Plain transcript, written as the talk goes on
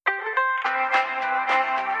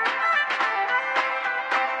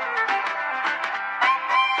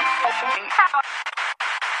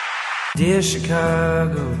Dear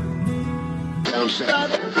Chicago.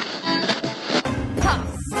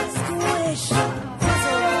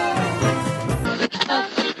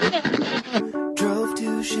 Drove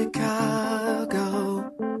to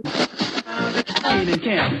Chicago. In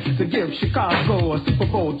camp to give Chicago a Super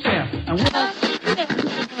Bowl champ.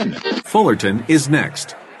 Fullerton is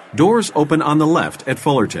next. Doors open on the left at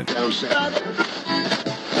Fullerton.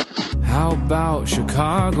 How about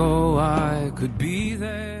Chicago? I could be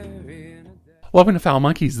there. Welcome to Foul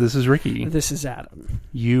Monkeys. This is Ricky. This is Adam.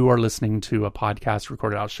 You are listening to a podcast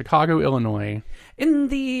recorded out of Chicago, Illinois. In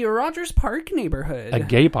the Rogers Park neighborhood. A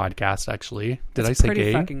gay podcast, actually. Did I say pretty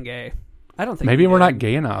gay? Fucking gay. I don't think Maybe we're did. not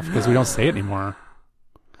gay enough because we don't say it anymore.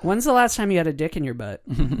 When's the last time you had a dick in your butt?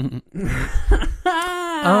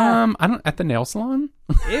 I don't at the nail salon.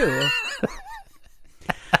 Ew.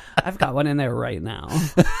 I've got one in there right now.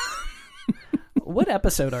 What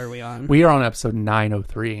episode are we on? We are on episode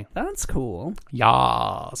 903. That's cool.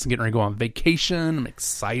 Yeah, so getting ready to go on vacation. I'm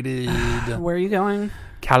excited. Where are you going?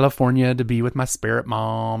 California to be with my spirit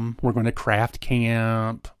mom. We're going to craft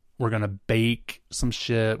camp. We're going to bake some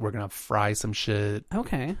shit. We're going to fry some shit.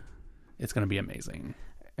 Okay. It's going to be amazing.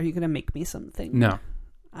 Are you going to make me something? No.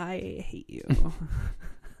 I hate you.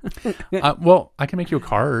 Well, I can make you a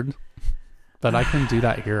card, but I can do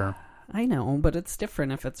that here. I know, but it's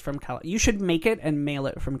different if it's from You should make it and mail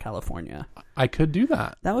it from California. I could do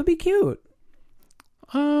that. That would be cute.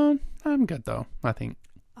 I'm good though. I think.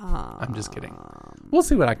 I'm just kidding. We'll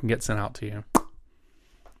see what I can get sent out to you.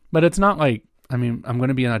 But it's not like, I mean, I'm going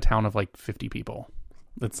to be in a town of like 50 people.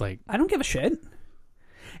 It's like, I don't give a shit.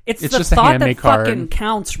 It's the just a thought that handmade card. fucking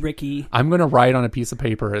counts, Ricky. I'm going to write on a piece of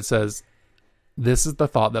paper. It says, "This is the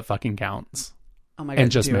thought that fucking counts." Oh my God,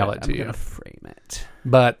 and just mail it to I'm you. gonna frame it.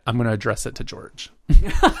 But I'm going to address it to George.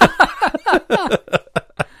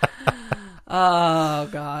 Oh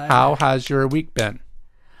God. How has your week been?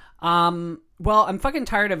 Well, I'm fucking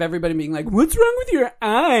tired of everybody being like, "What's wrong with your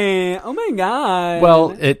eye? Oh my God."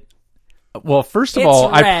 Well, first of It's all,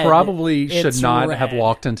 red. I probably should It's not red. have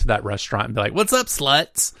walked into that restaurant and be like, "What's up,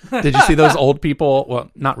 sluts?" Did you see those old people?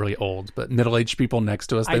 Well, not really old, but middle-aged people next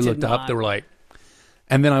to us. I They did looked up. not. They were like,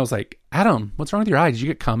 and then I was like, "Adam, what's wrong with your eye? Did you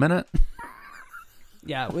get cum in it?"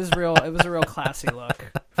 Yeah, it was real. It was a real classy look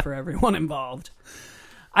for everyone involved.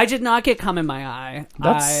 I did not get cum in my eye.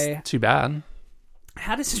 That's too bad. I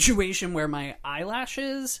had a situation where my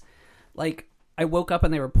eyelashes, like, I woke up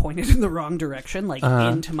and they were pointed in the wrong direction, like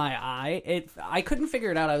into my eye. I couldn't figure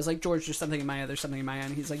it out. I was like, "George, there's something in my eye. There's something in my eye."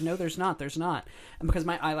 And he's like, "No, there's not. There's not." And because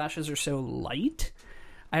my eyelashes are so light,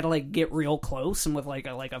 I had to like get real close and with like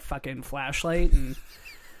a fucking flashlight, and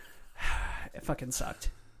it fucking sucked.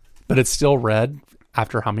 But it's still red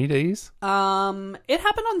after how many days? It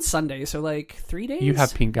happened on Sunday, so like 3 days. You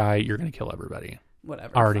have pink eye. You're gonna kill everybody.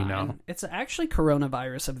 Whatever. I already fine. know. It's actually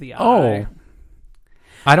coronavirus of the eye. Oh,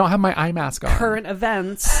 I don't have my eye mask on. Current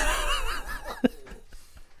events.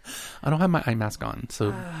 I don't have my eye mask on,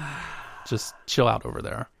 so just chill out over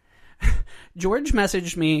there. George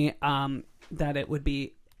messaged me that it would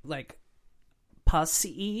be like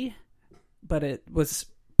pussy, but it was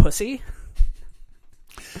pussy.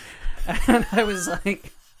 And I was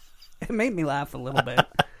like, it made me laugh a little bit.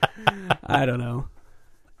 I don't know.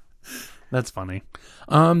 That's funny.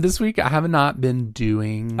 This week I have not been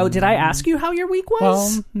doing. Oh, did I ask you how your week was?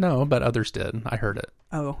 Well, no, but others did. I heard it.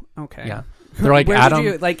 Oh, okay. Yeah, they're like, Where Adam.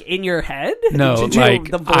 did you, like, in your head? No, did you, like,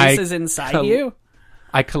 the voices inside you?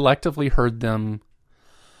 I collectively heard them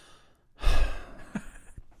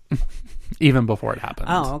even before it happened.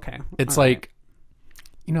 Oh, okay. It's All like,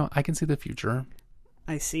 I can see the future.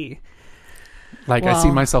 I see. Like, I see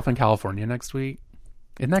Well- myself in California next week.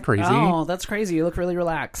 Isn't that crazy? Oh, that's crazy. You look really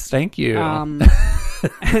relaxed. Thank you.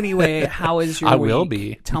 Anyway, how is your I week? will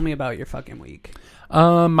be. Tell me about your fucking week.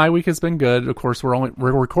 My week has been good. Of course, we're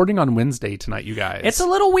recording on Wednesday tonight, you guys. It's a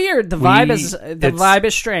little weird. The vibe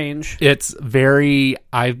is strange. It's very.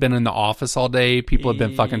 I've been in the office all day. People have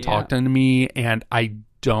been fucking talking to me, and I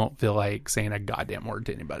don't feel like saying a goddamn word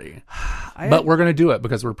to anybody. But we're gonna do it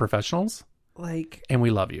because we're professionals, and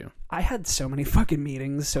we love you. I had so many fucking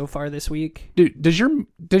meetings so far this week. Dude, does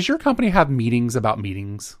your company have meetings about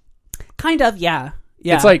meetings? Kind of, yeah.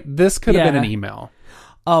 Yeah. It's like this could have been an email.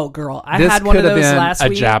 Oh, girl, I This had one of could have those been last a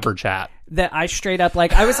week. jabber chat. That I straight up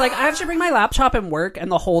I was like, I have to bring my laptop and work, and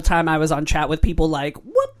the whole time I was on chat with people like,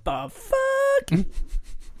 what the fuck?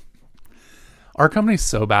 Our company's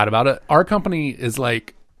so bad about it. Our company is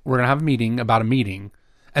like, we're gonna have a meeting about a meeting,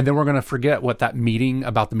 And then we're going to forget what that meeting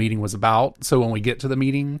was about. So when we get to the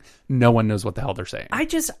meeting, no one knows what the hell they're saying.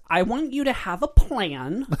 I want you to have a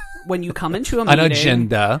plan when you come into a meeting. An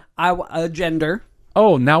agenda. A gender.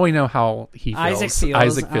 Oh, now we know how he feels.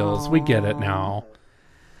 Isaac feels. We get it now.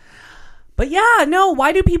 But yeah, no,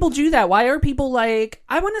 why do people do that? Why are people like,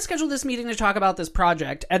 I want to schedule this meeting to talk about this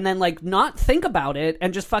project, and then like not think about it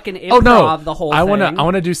and just fucking improv the whole thing? I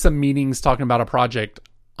want to do some meetings talking about a project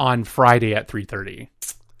on Friday at 3:30.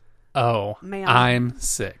 Oh, man. I'm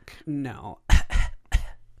sick. No.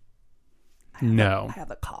 No. I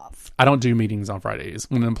have a cough. I don't do meetings on Fridays.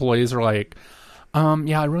 When employees are like,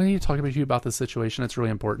 yeah, I really need to talk to you about this situation. It's really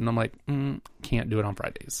important. I'm like, can't do it on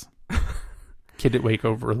Fridays. Kid at wake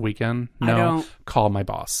over the weekend? No. Call my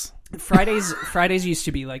boss. Fridays used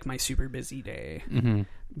to be like my super busy day. Mm-hmm.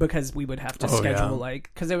 Because we would have to schedule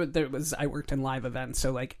because I worked in live events,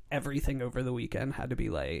 so like everything over the weekend had to be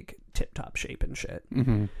like tip top shape and shit.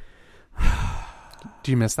 Mm-hmm.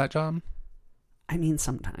 Do you miss that job? I mean,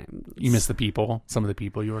 sometimes. You miss some of the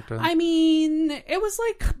people you worked with? I mean, it was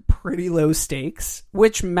like pretty low stakes,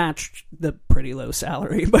 which matched the pretty low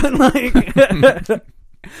salary, but like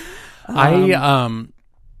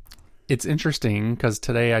it's interesting because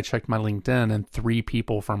today I checked my LinkedIn and 3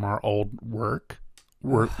 people from our old work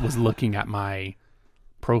was looking at my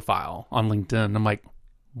profile on LinkedIn. I'm like,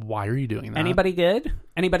 why are you doing that? Anybody good?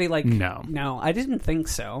 Anybody like... No, I didn't think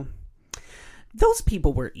so. Those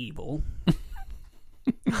people were evil.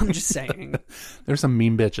 I'm just saying. There's some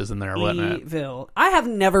mean bitches in there, wasn't it? Evil. I have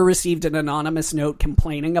never received an anonymous note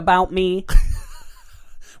complaining about me.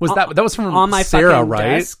 That was from on my Sarah,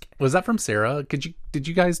 right? Desk. Was that from Sarah? Did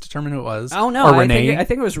you guys determine who it was? Oh no, or Renee? I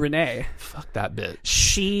think it was Renee. Fuck that bitch.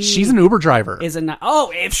 She's an Uber driver.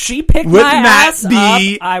 If she picked Wouldn't my ass up,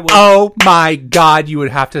 I would. Oh my god, you would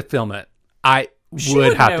have to film it. She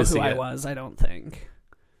would have to see who I was. I don't think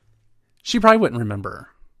she probably wouldn't remember.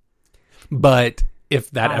 But if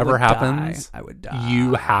that ever happens, I would die.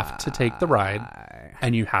 You have to take the ride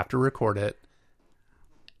and you have to record it.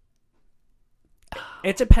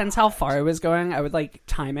 It depends how far I was going. I would like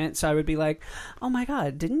time it. So I would be like, oh my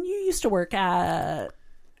God, didn't you used to work at...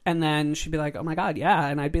 And then she'd be like, oh my God, yeah.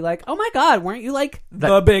 And I'd be like, oh my God, weren't you like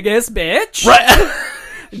the biggest bitch? Right.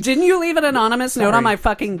 Didn't you leave an anonymous note on my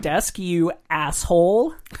fucking desk, you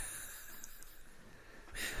asshole?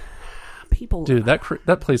 People... Dude,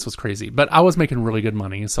 that place was crazy. But I was making really good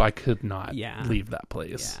money, so I could not leave that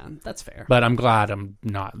place. Yeah, that's fair. But I'm glad I'm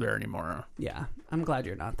not there anymore. Yeah, I'm glad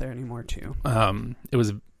you're not there anymore, too. It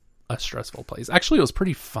was a stressful place. Actually, it was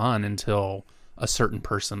pretty fun until a certain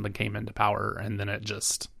person that came into power, and then it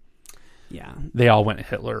just... Yeah. They all went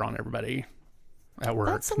Hitler on everybody at work.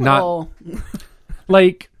 That's a little...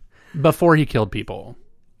 Like, before he killed people.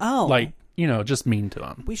 Oh. Like, just mean to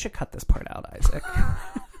them. We should cut this part out, Isaac.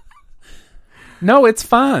 No, it's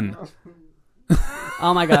fun.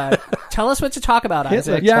 Oh my God. Tell us what to talk about,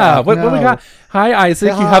 Isaac. Yeah, what we got? Hi, Isaac.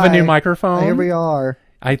 You have a new microphone. Here we are.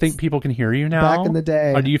 I think people can hear you now. Back in the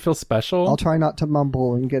day. Or do you feel special? I'll try not to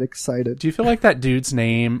mumble and get excited. Do you feel like that dude's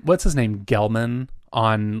name, what's his name, Gelman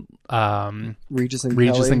on Regis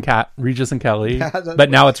and Kelly? Yeah, but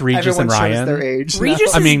now it's Regis and Ryan. Their age.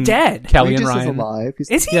 Regis is dead. Kelly Regis and Ryan. Is alive.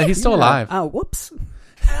 Is he? Yeah, he's still alive. Oh, whoops.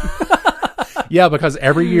 Yeah, because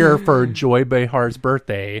every year for Joy Behar's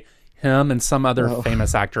birthday, him and some other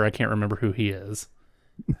famous actor, I can't remember who he is.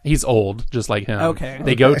 He's old, just like him. Okay.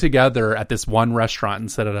 They go together at this one restaurant and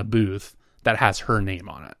sit at a booth that has her name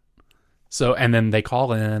on it. So, and then they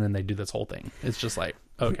call in and they do this whole thing. It's just like,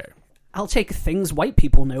 okay. I'll take things white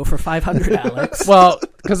people know for $500, Alex. Well,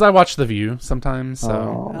 because I watch The View sometimes, so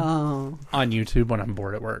on YouTube when I'm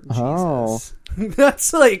bored at work. Jesus.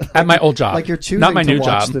 That's like at my old job, like you're choosing not my to new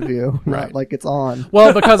watch job. The View, right? Not like it's on.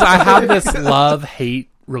 Well, because I have this love-hate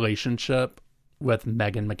relationship with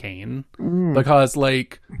Meghan McCain because,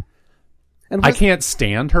 like, I can't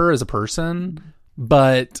stand her as a person,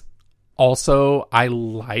 but also I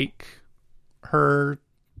like her.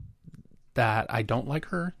 That I don't like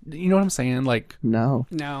her. You know what I'm saying? Like, no.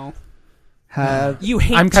 You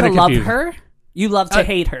hate to love her? You love to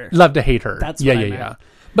hate her. Love to hate her. That's what I meant. Yeah.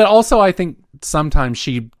 But also, I think sometimes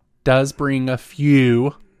she does bring a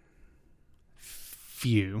few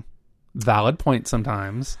valid points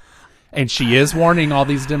sometimes, and she is warning all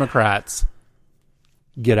these Democrats,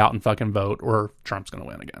 get out and fucking vote, or Trump's going to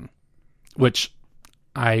win again. Which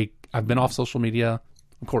I've been off social media.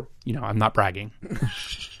 Of course, I'm not bragging.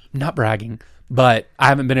 Not bragging, but I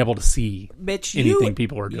haven't been able to see anything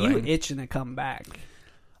people are doing. You itching to come back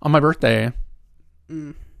on my birthday,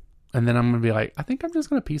 and then I'm gonna be like, I think I'm just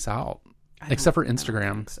gonna peace out, except for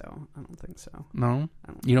Instagram. I don't think so. No,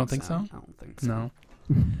 you don't think so? I don't think so. No,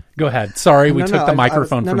 Go ahead. Sorry, we took the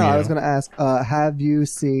microphone from you. I was going to ask, have you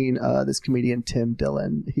seen this comedian Tim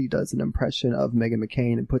Dillon? He does an impression of Meghan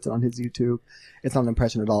McCain and puts it on his YouTube. It's not an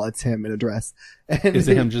impression at all. It's him in a dress. And Is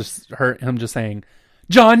it him just saying,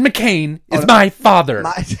 John McCain is my father?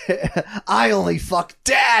 I only fuck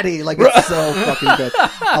daddy. Like, it's so fucking good.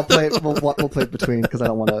 I'll play it. We'll play it between because I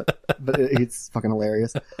don't want to, but it's fucking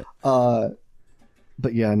hilarious.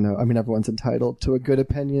 But yeah, no, I mean, everyone's entitled to a good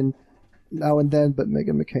opinion now and then, but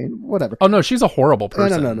Meghan McCain, whatever. Oh no, she's a horrible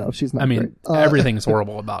person. No, she's not. I mean, great. everything's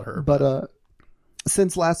horrible about her. But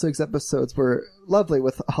since last week's episodes were lovely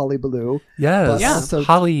with Holly Ballou, yes, also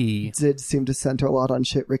Holly did seem to center a lot on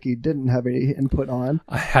shit Ricky didn't have any input on.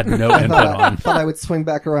 I had no input on. Thought I would swing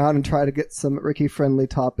back around and try to get some Ricky-friendly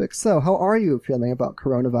topics. So, how are you feeling about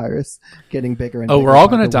coronavirus getting bigger and bigger? Oh, we're all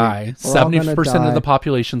going to die. 70% of the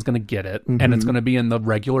population's going to get it, and it's going to be in the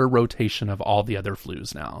regular rotation of all the other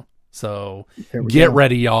flus now. So get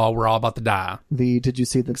ready, y'all. We're all about to die. Did you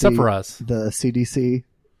see except for us, the CDC,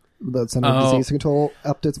 the Center for Disease Control,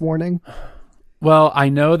 upped its warning? Well, I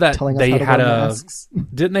know that they had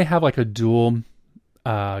didn't they have like a dual,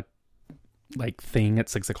 like thing at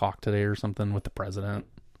 6:00 today or something with the president?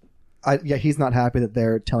 Yeah, he's not happy that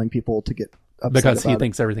they're telling people to get upset because he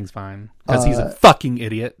thinks everything's fine because he's a fucking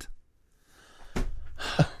idiot.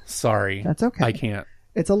 Sorry, that's okay. I can't.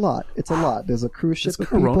 It's a lot. There's a cruise ship. This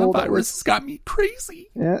coronavirus has got me crazy.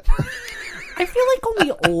 Yeah. I feel like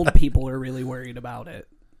only old people are really worried about it.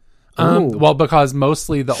 Well, because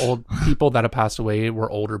mostly the old people that have passed away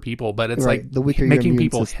were older people, but it's like the weaker making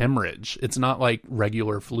people hemorrhage. It's not like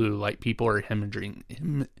regular flu. Like people are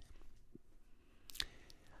hemorrhaging.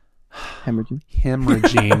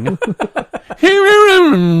 Hemorrhaging.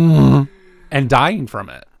 And dying from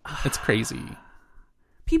it. It's crazy.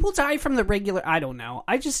 People die from the regular... I don't know.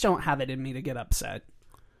 I just don't have it in me to get upset.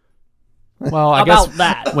 Well, I guess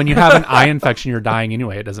that. When you have an eye infection, you're dying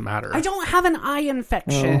anyway. It doesn't matter. I don't have an eye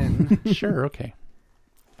infection. Sure, okay.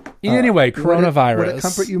 Anyway, coronavirus. Would it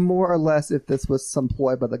comfort you more or less if this was some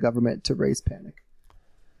ploy by the government to raise panic?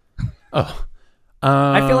 Oh.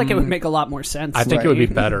 I feel like it would make a lot more sense. I think it would be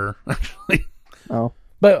better, actually. Oh.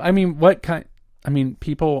 But, I mean,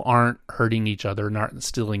 people aren't hurting each other, not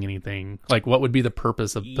stealing anything. Like, what would be the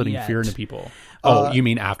purpose of putting fear into people? Oh, you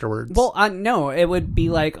mean afterwards? Well, no, it would be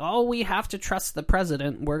like, we have to trust the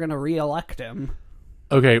president. We're going to re-elect him.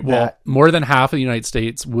 Okay, well, more than half of the United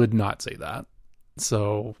States would not say that.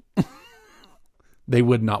 So, they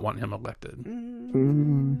would not want him elected.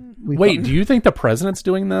 Wait, do you think the president's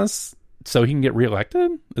doing this so he can get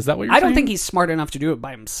reelected? Is that what you're saying? I don't think he's smart enough to do it by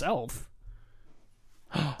himself.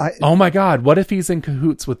 Oh my God! What if he's in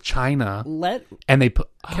cahoots with China? And they put?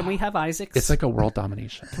 Can we have Isaac? It's like a world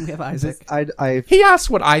domination. Can we have Isaac? He asked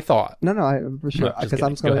what I thought. No, for sure. Because I'm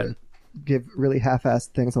just going to give really half-assed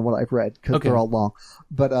things on what I've read because they're all long.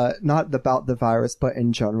 But not about the virus, but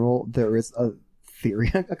in general, there is a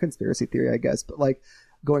theory, a conspiracy theory, I guess. But like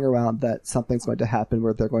going around that something's going to happen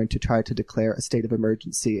where they're going to try to declare a state of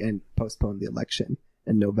emergency and postpone the election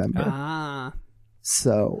in November.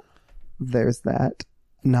 So there's that.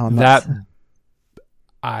 No, I'm not.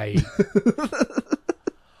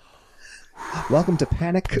 Welcome to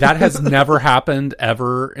panic. That has never happened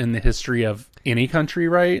ever in the history of any country,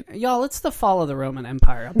 right? Y'all, it's the fall of the Roman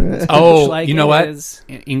Empire up in this you know what?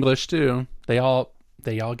 English too. They all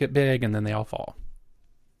get big and then they all fall.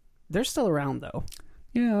 They're still around though.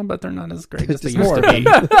 Yeah, but they're not as great as they used to be.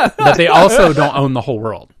 But they also don't own the whole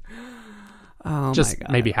world. Oh, just my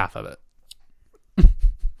God. Maybe half of it.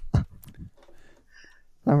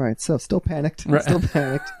 All right, so still panicked.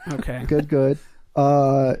 Okay. Good.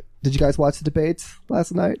 Did you guys watch the debates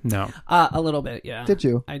last night? No. A little bit, yeah. Did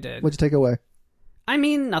you? I did. What'd you take away? I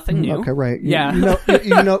mean, nothing new. Okay, right. You know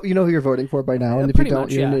who you're voting for by now, and if you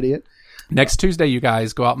don't, you're an idiot. Next Tuesday, you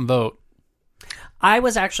guys go out and vote. I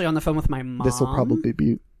was actually on the phone with my mom. This will probably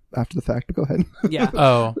be after the fact, but go ahead. Yeah.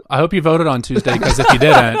 Oh, I hope you voted on Tuesday, because if you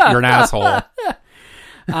didn't, you're an asshole.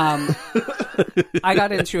 I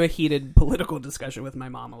got into a heated political discussion with my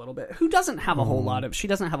mom a little bit, who doesn't have a whole lot of,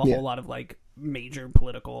 whole lot of like major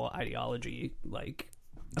political ideology. Like,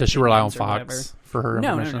 does she rely on Fox for her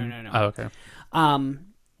information? No. Oh, okay.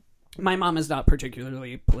 My mom is not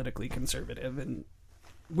particularly politically conservative, and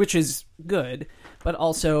which is good, but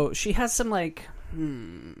also she has some like,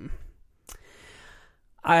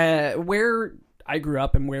 where I grew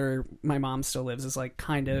up and where my mom still lives is like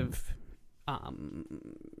kind of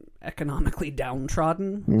economically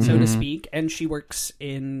downtrodden, so to speak, and she works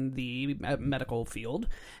in the medical field,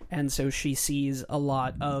 and so she sees a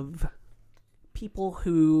lot of people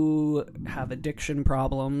who have addiction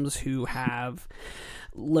problems, who have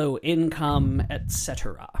low income,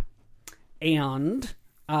 etc. And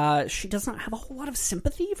she doesn't have a whole lot of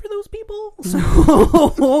sympathy for those people,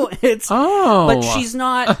 so but she's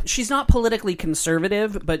not politically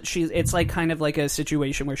conservative, but it's like kind of like a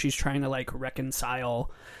situation where she's trying to like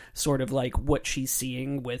reconcile sort of like what she's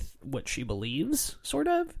seeing with what she believes, sort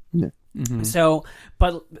of. Yeah. Mm-hmm. So,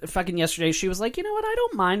 but fucking yesterday she was like, you know what, I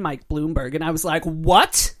don't mind Mike Bloomberg, and I was like,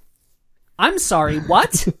 what? I'm sorry,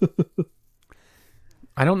 what?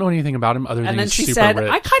 I don't know anything about him other than then he's she super said, rich.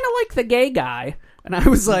 I kind of like the gay guy. And I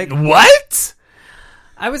was like, what?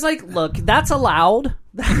 I was like, look, that's allowed.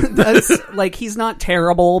 That's like, he's not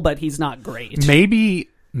terrible, but he's not great. Maybe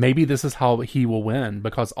this is how he will win,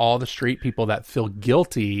 because all the straight people that feel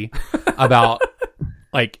guilty about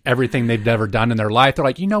like everything they've ever done in their life, they're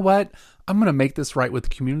like, you know what? I'm going to make this right with the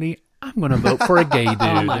community. I'm going to vote for a gay dude.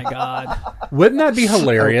 Oh my God. Wouldn't that be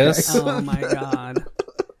hilarious? Okay. Oh my God.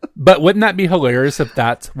 But wouldn't that be hilarious if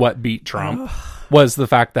that's what beat Trump? Was the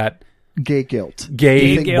fact that gay guilt.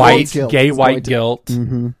 Gay white guilt.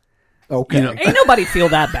 Mm-hmm. Okay. You know, ain't nobody feel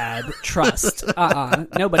that bad. Trust.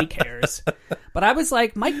 Nobody cares. But I was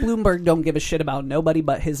like, Mike Bloomberg don't give a shit about nobody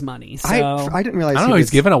but his money. So I didn't realize I don't know, he's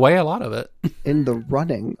giving away a lot of it. In the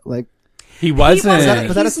running. Like, he wasn't.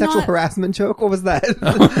 Was that a sexual harassment joke? What was that?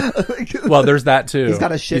 Well, there's that too. He's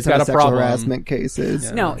got a shit ton of sexual harassment cases.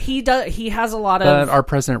 Yeah. No, he does. He has a lot of. Our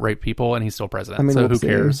president raped people, and he's still president. I mean, so who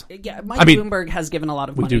cares? Yeah, Mike Bloomberg has given a lot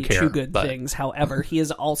of money to good things. However, he has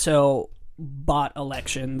also bought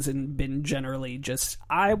elections and been generally just,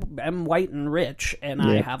 I am white and rich, and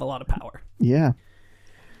I have a lot of power. Yeah.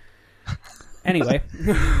 Anyway,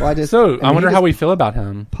 well, I wonder how we feel about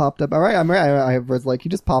him. Popped up. All right, I was like, he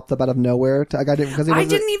just popped up out of nowhere. I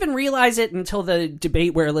didn't even realize it until the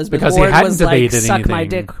debate where Elizabeth because Warren he hadn't was like, debated "Suck anything. my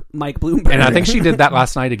dick, Mike Bloomberg," and I think she did that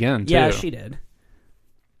last night again too. Yeah, she did.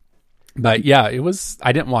 But yeah, it was.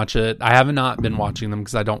 I didn't watch it. I have not been watching them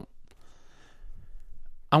because I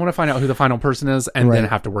want to find out who the final person is and then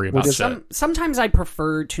have to worry about shit. Sometimes I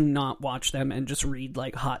prefer to not watch them and just read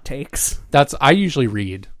like hot takes. I usually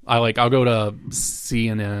read. I'll go to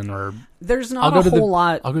CNN or there's not a whole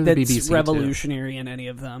lot that's BBC revolutionary in any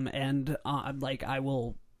of them, and I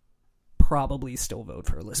will probably still vote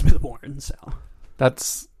for Elizabeth Warren. So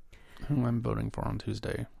that's who I'm voting for on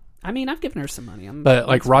Tuesday. I mean, I've given her some money. But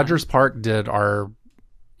like Rogers Park did our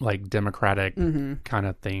like Democratic kind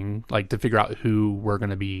of thing, like to figure out who we're going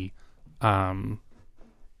to be, I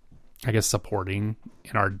guess, supporting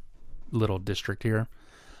in our little district here,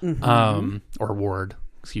 or ward,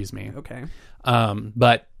 excuse me. Okay.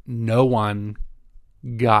 But no one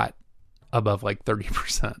got above like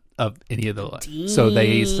 30% of any of the, so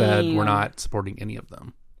they said we're not supporting any of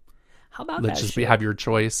them. How about Let's just have your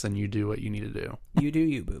choice and you do what you need to do. You do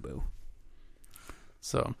you, boo-boo.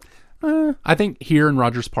 So I think here in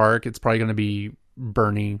Rogers Park, it's probably going to be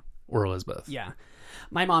Bernie or Elizabeth. Yeah.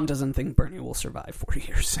 My mom doesn't think Bernie will survive 40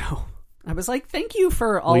 years, so I was like, thank you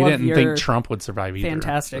for all of your... We didn't think Trump would survive either.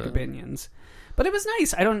 Fantastic opinions. But it was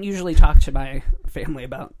nice. I don't usually talk to my family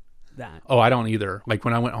about that. Oh, I don't either. Like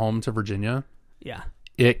when I went home to Virginia, yeah,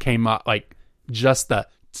 it came up like just the,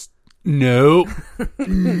 no,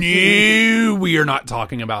 we are not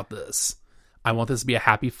talking about this. I want this to be a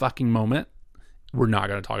happy fucking moment. We're not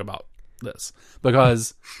going to talk about this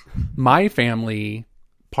because my family,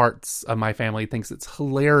 parts of my family thinks it's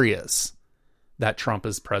hilarious that Trump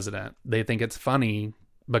is president. They think it's funny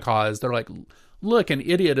because they're like, look, an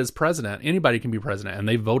idiot is president. Anybody can be president. And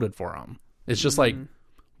they voted for him. It's just like,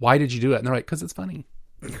 why did you do it? And they're like, because it's funny.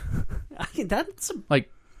 That's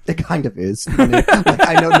like, it kind of is funny. Like,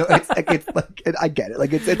 I know, no, it's like I get it.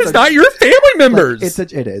 Like it's not your family members.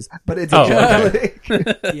 Like, it is, but it's okay.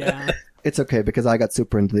 Yeah. It's okay because I got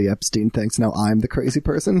super into the Epstein thing, so now I'm the crazy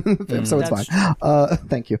person, so it's fine.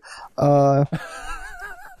 Thank you.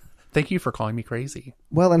 Thank you for calling me crazy.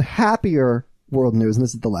 Well, in happier world news, and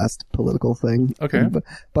this is the last political thing. Okay.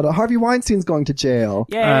 But Harvey Weinstein's going to jail.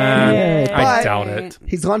 Yay! I doubt it.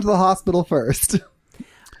 He's gone to the hospital first.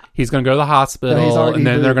 He's going to go to the hospital, and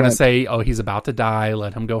then they're going to say, oh, he's about to die.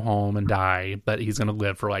 Let him go home and die. But he's going to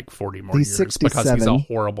live for like 40 more years 67. because he's a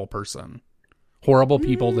horrible person. Horrible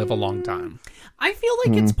people live a long time. I feel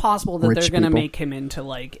like it's possible that they're going to make him into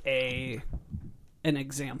like an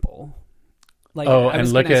example. Like,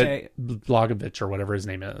 and look at Blagojevich or whatever his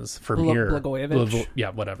name is from here. Blagojevich? Yeah,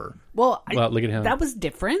 whatever. Well, look at him. That was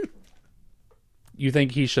different. You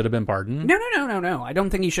think he should have been pardoned? No. I don't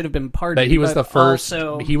think he should have been pardoned. But he was the first.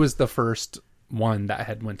 Also... He was the first one that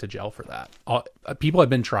had went to jail for that. People had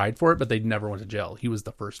been tried for it, but they never went to jail. He was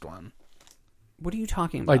the first one. What are you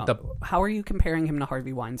talking about? How are you comparing him to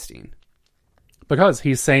Harvey Weinstein? Because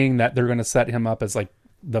he's saying that they're going to set him up as like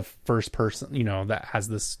the first person, that has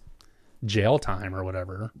this jail time or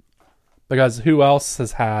whatever. Because who else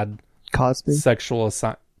has had Cosby sexual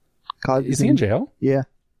assault? Cosby's Is he in jail? Yeah.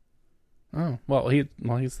 Oh, well,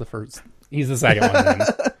 he's the first. He's the second one then.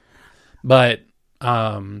 But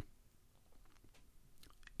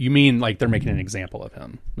you mean like they're making an example of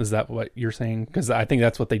him? Is that what you're saying? Because I think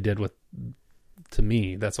that's what they did to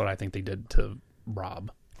me. That's what I think they did to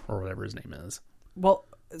Rob or whatever his name is. Well,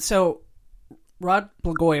 so Rod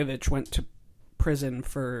Blagojevich went to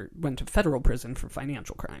federal prison for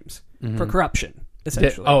financial crimes, for corruption,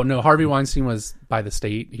 essentially. No, Harvey Weinstein was by the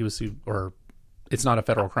state. He was sued, or it's not a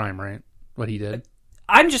federal crime, right? What he did.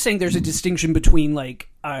 I'm just saying there's a distinction between like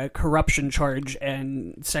a corruption charge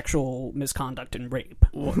and sexual misconduct and rape.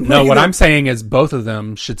 No, what I'm saying is both of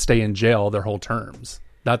them should stay in jail their whole terms.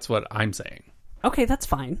 That's what I'm saying. Okay, that's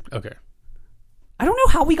fine. Okay. I don't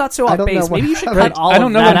know how we got so off base. Maybe you should cut all I don't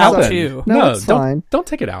of know that what out happened. too. No, it's fine. Don't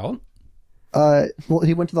take it out. Well,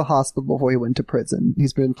 he went to the hospital before he went to prison.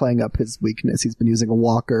 He's been playing up his weakness. He's been using a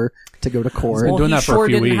walker to go to court. Well, doing he that for a sure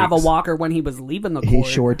few didn't have a weeks. walker when he was leaving the court. He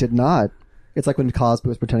sure did not. It's like when Cosby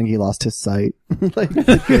was pretending he lost his sight. Like,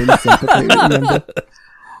 getting sympathy, remember?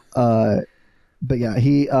 But yeah,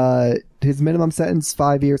 his minimum sentence,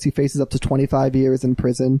 5 years. He faces up to 25 years in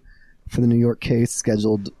prison for the New York case,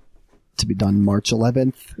 scheduled to be done March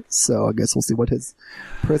 11th. So I guess we'll see what his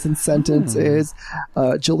prison sentence is.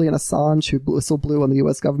 Julian Assange, who whistle blew on the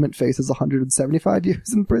U.S. government, faces 175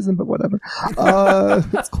 years in prison, but whatever.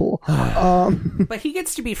 It's cool. But he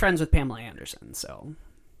gets to be friends with Pamela Anderson, so...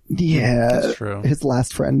 Yeah, That's true. His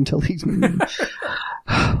last friend until he...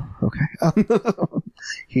 Okay.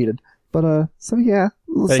 Heated. But, so yeah.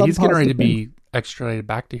 But he's getting ready to be extradited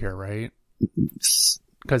back to here, right?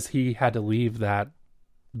 Because he had to leave the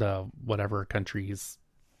whatever country's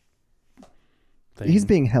thing. He's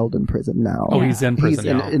being held in prison now. Oh, he's in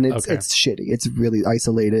prison now. And it's Okay. shitty. It's really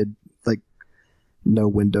isolated, like, no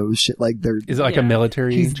windows, shit. Like, Is it like a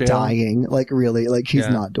military he's jail? dying. Like, really. Like, he's Yeah.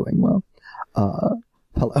 not doing well.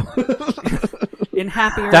 Hello. In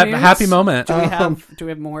happier That news, happy moment. Do we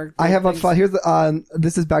have more? I have a things? fun. Here's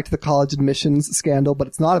this is back to the college admissions scandal, but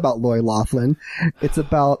it's not about Lori Loughlin. It's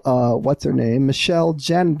about what's her name, Michelle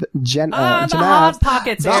the Hot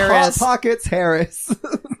Pockets the heiress. Hot Pockets Harris.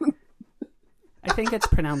 I think it's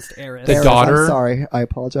pronounced heiress. The daughter? I'm sorry, I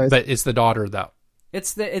apologize. But it's the daughter that.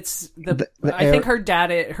 It's the The I think her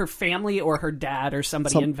dad, her family, or her dad, or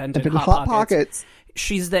somebody invented Hot Pockets.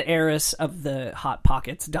 She's the heiress of the Hot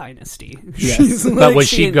Pockets dynasty. Yes. But was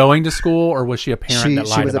she going to school, or was she a parent that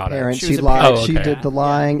lied she was about a parent. it? She was a lied. parent. Oh, She okay. did the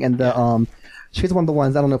lying and the She's one of the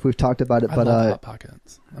ones. I don't know if we've talked about it, I but love Hot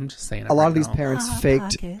Pockets. I'm just saying. a lot of these parents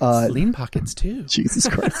faked. Lean Pockets too. Jesus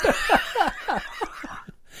Christ.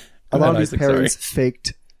 A lot of these parents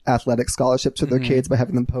faked athletic scholarships for their kids by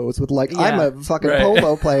having them pose with like, I'm a fucking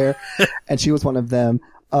polo player. And she was one of them.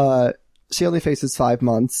 She only faces 5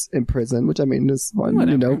 months in prison, which I mean is fun,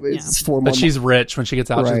 Whatever. you know, it's 4 But months. she's rich. When she gets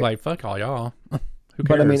out, she's Right. like, "Fuck all y'all." Who cares?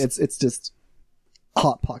 But I mean, it's just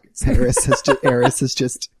Hot Pockets. Harris is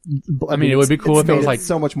just. I mean, it would be cool it's if it was made like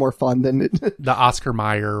so much more fun than it. the Oscar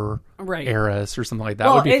Mayer Right. heiress or something like that.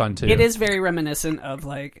 Would be fun too. It is very reminiscent of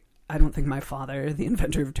like, I don't think my father, the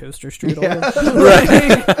inventor of toaster strudel.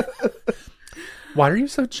 Yeah. Why are you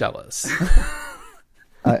so jealous?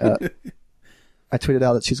 I tweeted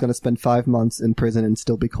out that she's going to spend 5 months in prison and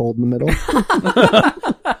still be cold in the middle.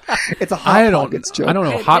 It's a Hot Pockets joke. I don't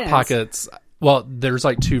know. It Hot is. Pockets. Well, there's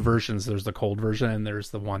like 2 versions. There's the cold version, and there's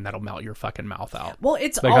the one that'll melt your fucking mouth out. Well,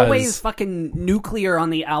 it's Because- always fucking nuclear on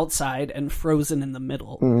the outside and frozen in the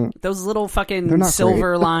middle. Those little They're fucking not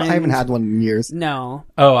silver great. lines. I haven't had one in years. No.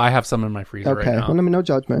 Oh, I have some in my freezer Okay, right now. well, I mean, no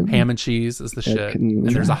judgment. Ham and cheese is the shit, can- and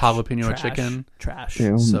there's a trash. jalapeno Trash. chicken. Trash.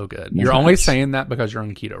 Ew. So good. You're only saying that because you're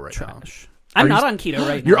on keto right now. Trash. I'm Are you- not on keto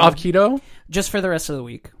right now. You're off keto. Just for the rest of the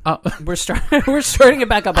week. Oh. We're starting it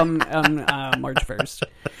back up on March 1st.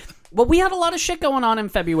 Well, we had a lot of shit going on in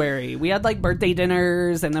February. We had like birthday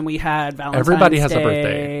dinners, and then we had Valentine's Everybody has a Day.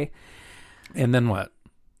 birthday. And then what?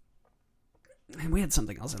 And we had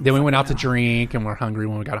something else. Then we went out to drink, and we're hungry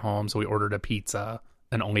when we got home, so we ordered a pizza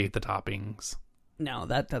and only ate the toppings. No,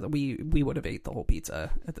 that we would have ate the whole pizza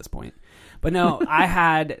at this point. But no, I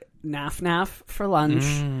had Naf Naf for lunch,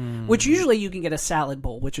 which usually you can get a salad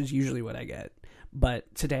bowl, which is usually what I get.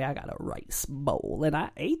 But today I got a rice bowl, and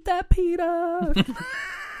I ate that pita.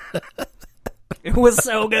 It was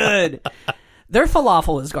so good. Their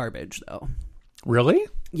falafel is garbage, though. Really?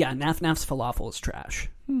 Yeah, Naf Naf's falafel is trash.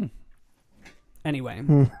 Anyway,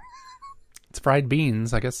 It's fried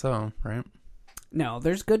beans, I guess so, right? no,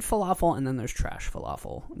 there's good falafel, and then there's trash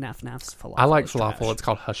falafel. Naf Naf's falafel. I like is falafel. trash. It's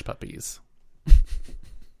called Hush Puppies.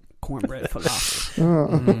 cornbread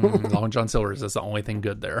falafel. Long John Silver's is the only thing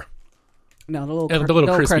good there. No, the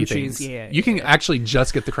little crispy crunchies. things. Yeah, you can actually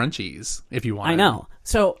just get the crunchies if you want. I know.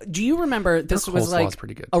 So, do you remember this was like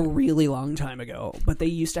pretty good a really long time ago? But they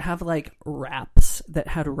used to have like wraps that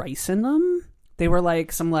had rice in them. They were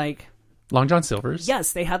like some like Long John Silver's.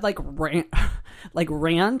 Yes, they had like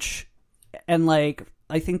ranch and like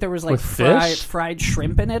I think there was like fried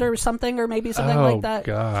shrimp in it or something, or maybe something like that. Oh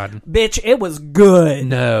God, bitch, it was good.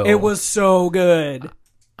 No, it was so good.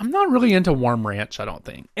 I'm not really into warm ranch, I don't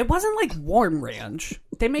think. It wasn't like warm ranch.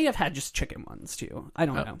 They may have had just chicken ones too. I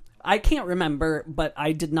don't know. I can't remember, but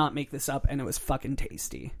I did not make this up, and it was fucking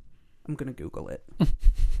tasty. I'm going to Google it.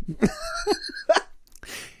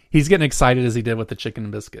 He's getting excited as he did with the chicken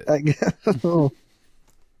and biscuit.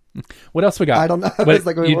 What else we got? I don't know.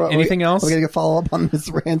 Anything else? We're going to follow up on this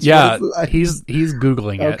ranch. Yeah, he's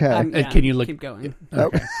Googling it. Okay. Can you look? Keep going.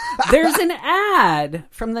 Okay. There's an ad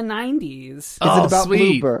from the 90s. Is it about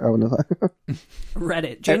sweet. Bluebird? Oh, no.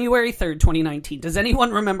 Reddit, January 3rd, 2019. Does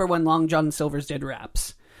anyone remember when Long John Silver's did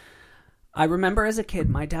wraps? I remember as a kid,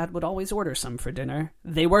 my dad would always order some for dinner.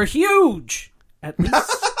 They were huge! At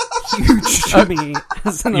least huge to me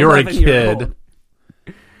as an You're a 11-year-old. kid.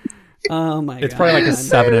 Oh my god. It's probably like a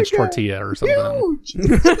 7-inch tortilla or something.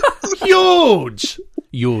 Huge!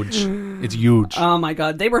 It's huge. Oh my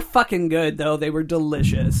god. They were fucking good, though. They were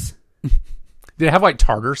delicious. Did it have like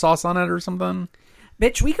tartar sauce on it or something?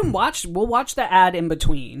 Bitch, we'll watch the ad in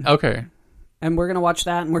between. Okay. And we're going to watch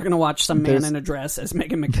that, and we're going to watch some man in a dress as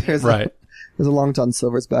Megan McCain. There's a Long John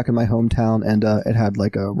Silver's back in my hometown, and it had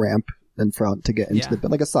like a ramp in front to get into the,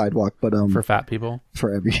 like a sidewalk, but for fat people,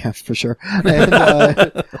 for sure. And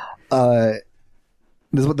there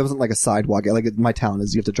wasn't like a sidewalk. Like my town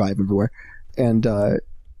is, you have to drive everywhere, and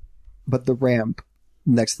but the ramp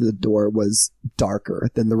next to the door was darker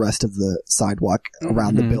than the rest of the sidewalk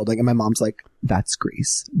around the building, and my mom's like, "That's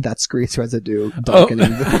grease. That's grease residue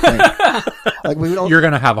darkening the thing." Like you're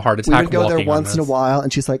gonna have a heart attack. We would go there once in a while,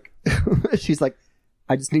 and she's like,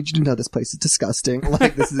 I just need you to know this place is disgusting.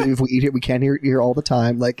 Like, this is, if we eat it, we can't eat here all the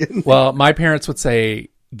time. Like, well, my parents would say,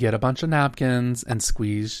 get a bunch of napkins and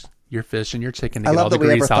squeeze your fish and your chicken to get all the grease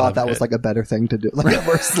out of it. I love that we ever thought that was like a better thing to do. Like,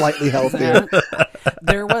 we're slightly healthier.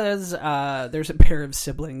 There's a pair of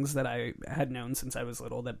siblings that I had known since I was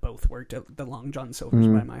little that both worked at the Long John Silver's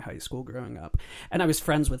by my high school growing up, and I was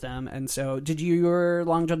friends with them. And so, did your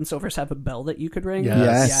Long John Silver's have a bell that you could ring?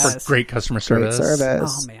 Yes. For great customer service.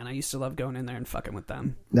 Oh man, I used to love going in there and fucking with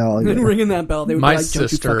them. No, ringing that bell. They would be like, "Don't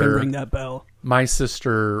you fucking ring that bell." My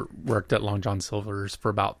sister worked at Long John Silver's for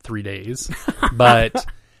about 3 days, but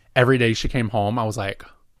every day she came home, I was like,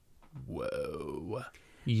 "Whoa,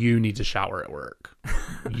 you need to shower at work.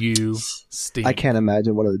 You stink." I can't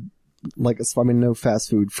imagine what no fast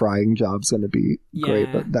food frying job's going to be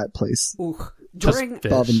great, but that place,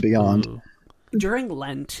 above and beyond. During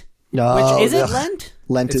Lent, which is it Lent?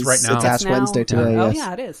 Lent is right now. It's Ash Wednesday today. Oh yes.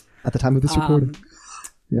 yeah, it is. At the time of this recording.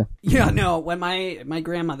 Yeah, no, when my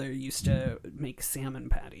grandmother used to make salmon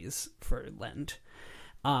patties for Lent,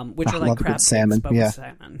 which are like crab salmon, but with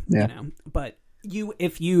salmon, you know. But you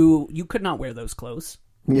could not wear those clothes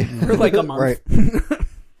for like a month. Right.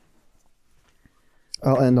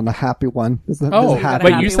 I'll end on a happy one. You said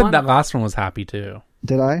that last one was happy too.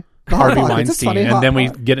 Did I? Harvey Weinstein, and then we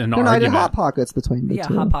get in an argument. I did Hot Pockets between the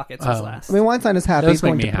two. Hot Pockets was last. I mean, Weinstein is happy. He's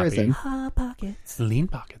going to prison. Hot Pockets. Lean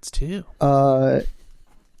Pockets too.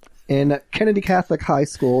 In Kennedy Catholic High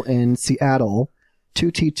School in Seattle, 2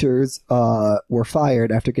 teachers were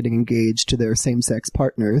fired after getting engaged to their same-sex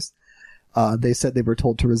partners. They said they were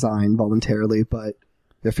told to resign voluntarily, but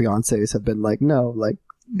their fiancés have been like, no, like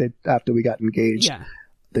after we got engaged,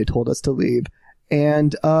 they told us to leave.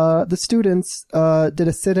 And the students did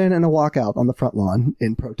a sit-in and a walkout on the front lawn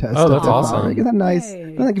in protest. Oh, that's awesome. Isn't that nice?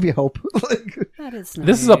 Hey. Doesn't that give you hope? That is nice.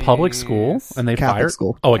 This is a public school, and they Catholic fired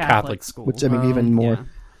school. Oh, a Catholic school. Which, I mean, even more. Yeah.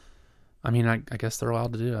 I mean, I guess they're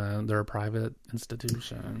allowed to do that. They're a private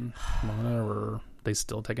institution. Whatever. They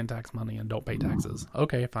still taking tax money and don't pay taxes.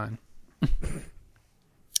 Okay, fine.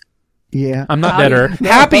 Yeah. I'm not bitter.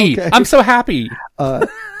 Happy! Okay. I'm so happy!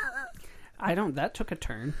 That took a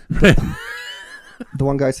turn. The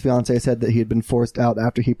one guy's fiance said that he had been forced out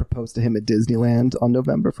after he proposed to him at Disneyland on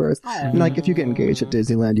November 1st. And like, if you get engaged at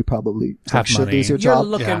Disneyland, you probably should lose your job.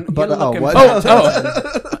 What?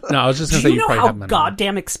 No, I was just going to say you probably have money. Do you know how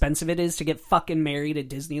goddamn expensive it is to get fucking married at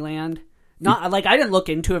Disneyland? Not like I didn't look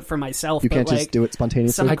into it for myself. You can't just do it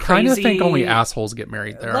spontaneously. I kind of think only assholes get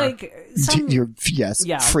married there. Like,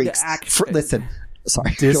 freaks. Listen,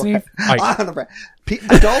 Sorry, Disney.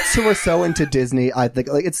 Adults who are so into Disney, I think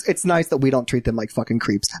like it's nice that we don't treat them like fucking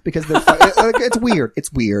creeps because they're it's weird.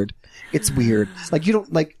 It's weird. It's weird. Like you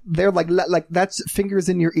don't like they're like that's fingers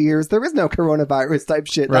in your ears. There is no coronavirus type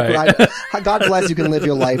shit. Right. God bless you can live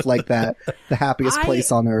your life like that. The happiest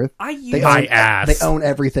place on earth. They own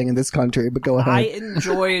everything in this country. But go ahead. I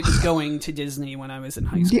enjoyed going to Disney when I was in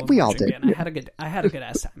high school. Yeah, we all did. And I had a good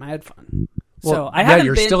ass time. I had fun. Well, so I haven't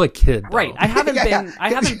you're been, still a kid, though. right? I haven't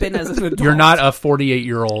been as an adult. You're not a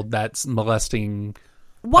 48-year-old that's molesting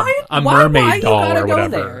a mermaid why doll you gotta or go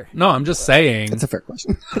whatever. there? No, I'm just saying. It's a fair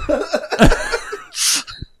question.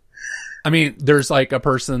 I mean, there's like a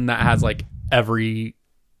person that has like every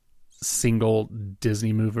single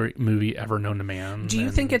Disney movie ever known to man. Do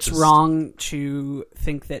you think it's wrong to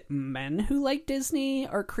think that men who like Disney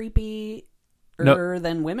are creepy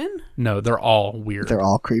than women? No, they're all weird. They're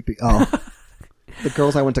all creepy. Oh. The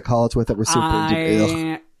girls I went to college with that were super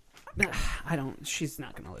I don't. She's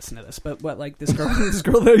not going to listen to this, but what like this girl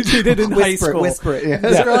that I dated in high school. Whisper it. Yeah.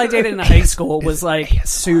 This girl I dated in high school was like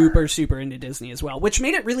super into Disney as well, which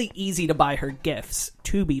made it really easy to buy her gifts.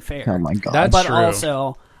 To be fair, oh my god, that's but true.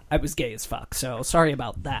 Also I was gay as fuck, so sorry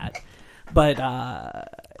about that. But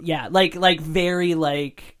yeah, like very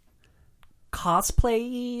like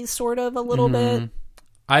cosplay sort of a little bit.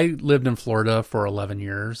 I lived in Florida for 11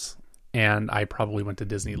 years. And I probably went to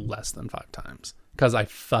Disney less than 5 times because I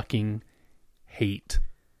fucking hate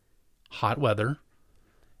hot weather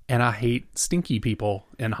and I hate stinky people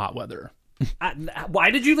in hot weather.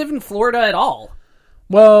 Why did you live in Florida at all?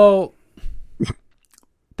 Well,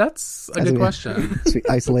 that's a good question. We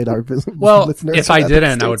isolate our well, listeners. If I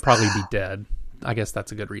didn't, I would probably be dead. I guess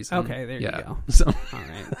that's a good reason. Okay, there you go. So, all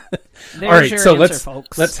right. All right, your so answer,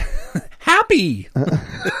 folks. let's happy.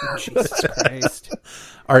 Jesus Christ.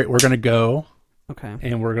 All right, we're going to go. Okay.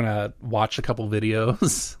 And we're going to watch a couple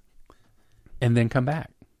videos and then come back.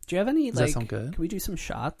 Do you have any, Does that sound good? Can we do some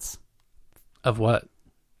shots? Of what?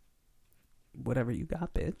 Whatever you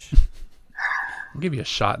got, bitch. I'll give you a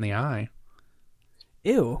shot in the eye.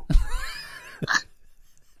 Ew.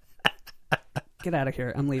 Get out of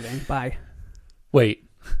here. I'm leaving. Bye. Wait.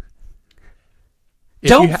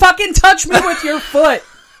 Don't fucking touch me with your foot!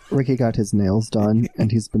 Ricky got his nails done,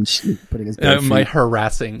 and he's been putting his bare feet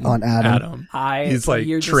harassing on Adam. He's like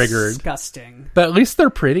you're triggered. Disgusting. But at least they're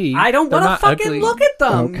pretty. I don't want to fucking ugly. look at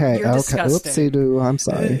them. Okay, You're disgusting. Whoopsie-doo, I'm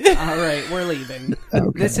sorry. All right, we're leaving.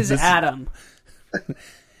 Okay. This is Adam.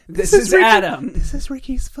 This is Adam. This is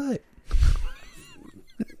Ricky's foot.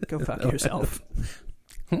 Go fuck yourself.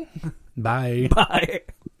 Bye. Bye.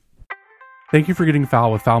 Thank you for getting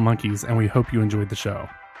foul with Foul Monkeys, and we hope you enjoyed the show.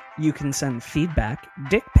 You can send feedback,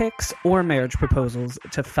 dick pics, or marriage proposals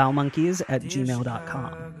to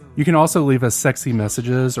foulmonkeys@gmail.com. You can also leave us sexy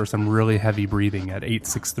messages or some really heavy breathing at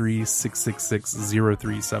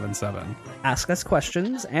 863-666-0377. Ask us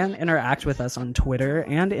questions and interact with us on Twitter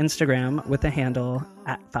and Instagram with the handle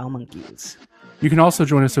 @foulmonkeys. You can also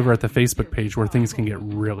join us over at the Facebook page where things can get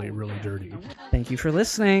really, really dirty. Thank you for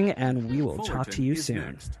listening, and we will talk to you soon.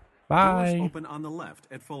 Next. Bye. Doors open on the left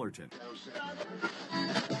at Fullerton.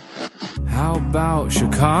 How about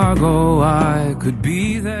Chicago? I could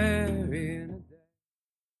be there.